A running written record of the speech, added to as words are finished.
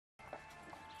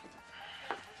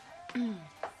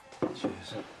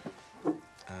Cheers.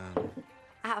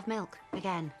 Out of milk,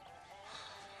 again.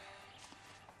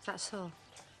 Is that sore?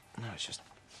 No, it's just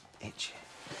itchy.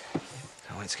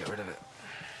 Can't wait to get rid of it.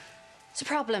 It's a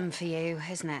problem for you,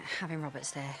 isn't it, having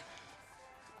Roberts there?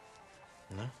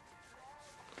 No?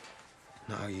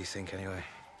 Not how you think, anyway.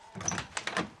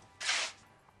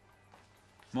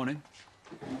 Morning.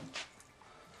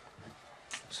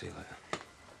 See you later.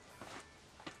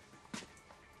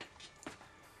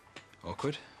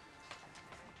 Awkward?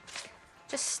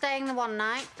 Just staying the one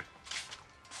night.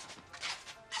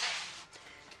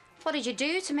 What did you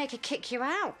do to make her kick you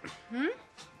out,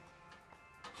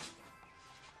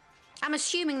 I'm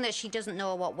assuming that she doesn't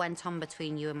know what went on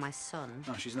between you and my son.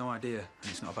 No, she's no idea,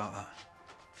 and it's not about that.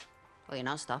 Well, you're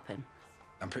not stopping.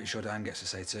 I'm pretty sure Dan gets a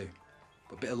say too.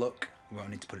 But a bit of luck, we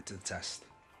won't need to put it to the test.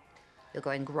 You're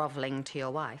going grovelling to your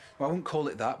wife. Well, I wouldn't call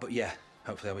it that, but yeah,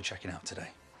 hopefully I'll be checking out today.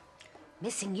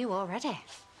 Missing you already.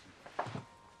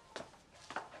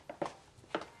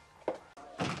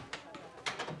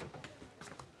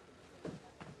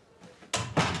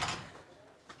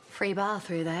 Free bar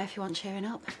through there if you want cheering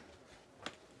up.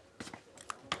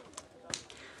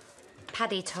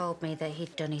 Paddy told me that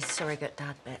he'd done his surrogate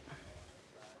dad bit.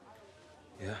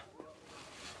 Yeah?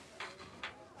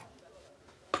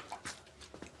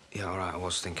 Yeah, all right, I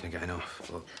was thinking of getting off,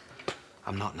 but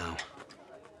I'm not now.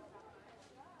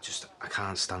 Just, I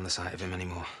can't stand the sight of him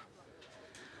anymore.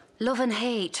 Love and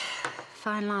hate.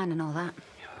 Fine line and all that.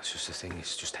 Yeah, that's just the thing,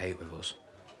 it's just hate with us.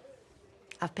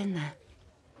 I've been there.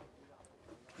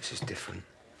 This is different.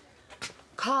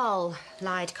 Carl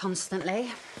lied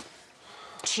constantly.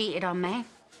 Cheated on me.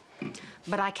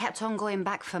 But I kept on going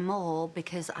back for more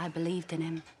because I believed in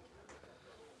him.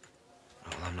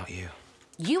 Well, I'm not you.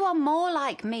 You are more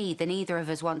like me than either of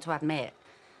us want to admit.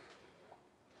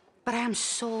 But I am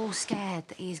so scared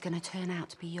that he's going to turn out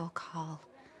to be your Carl.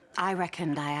 I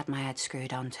reckoned I had my head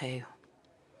screwed on too.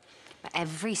 But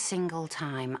every single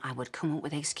time I would come up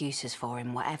with excuses for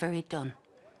him, whatever he'd done.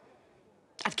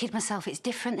 I'd kid myself, it's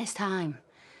different this time.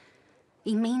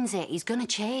 He means it, he's going to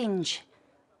change.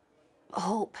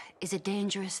 Hope is a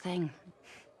dangerous thing.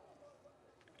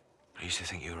 I used to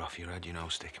think you were off your head, you know,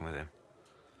 sticking with him.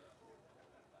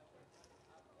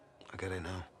 I get it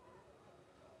now.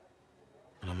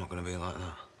 And I'm not going to be like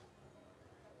that.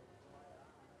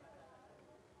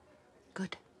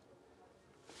 Good.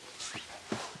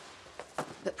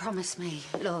 But promise me,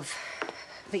 love,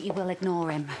 that you will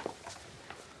ignore him.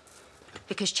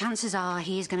 Because chances are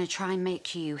he's going to try and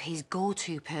make you his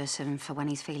go-to person for when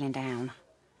he's feeling down.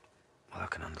 Well, I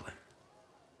can handle him.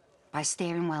 By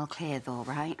steering well clear, though,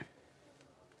 right?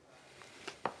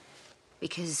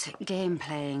 Because game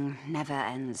playing never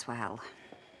ends well.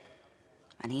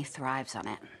 And he thrives on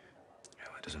it. Yeah,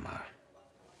 well, it doesn't matter.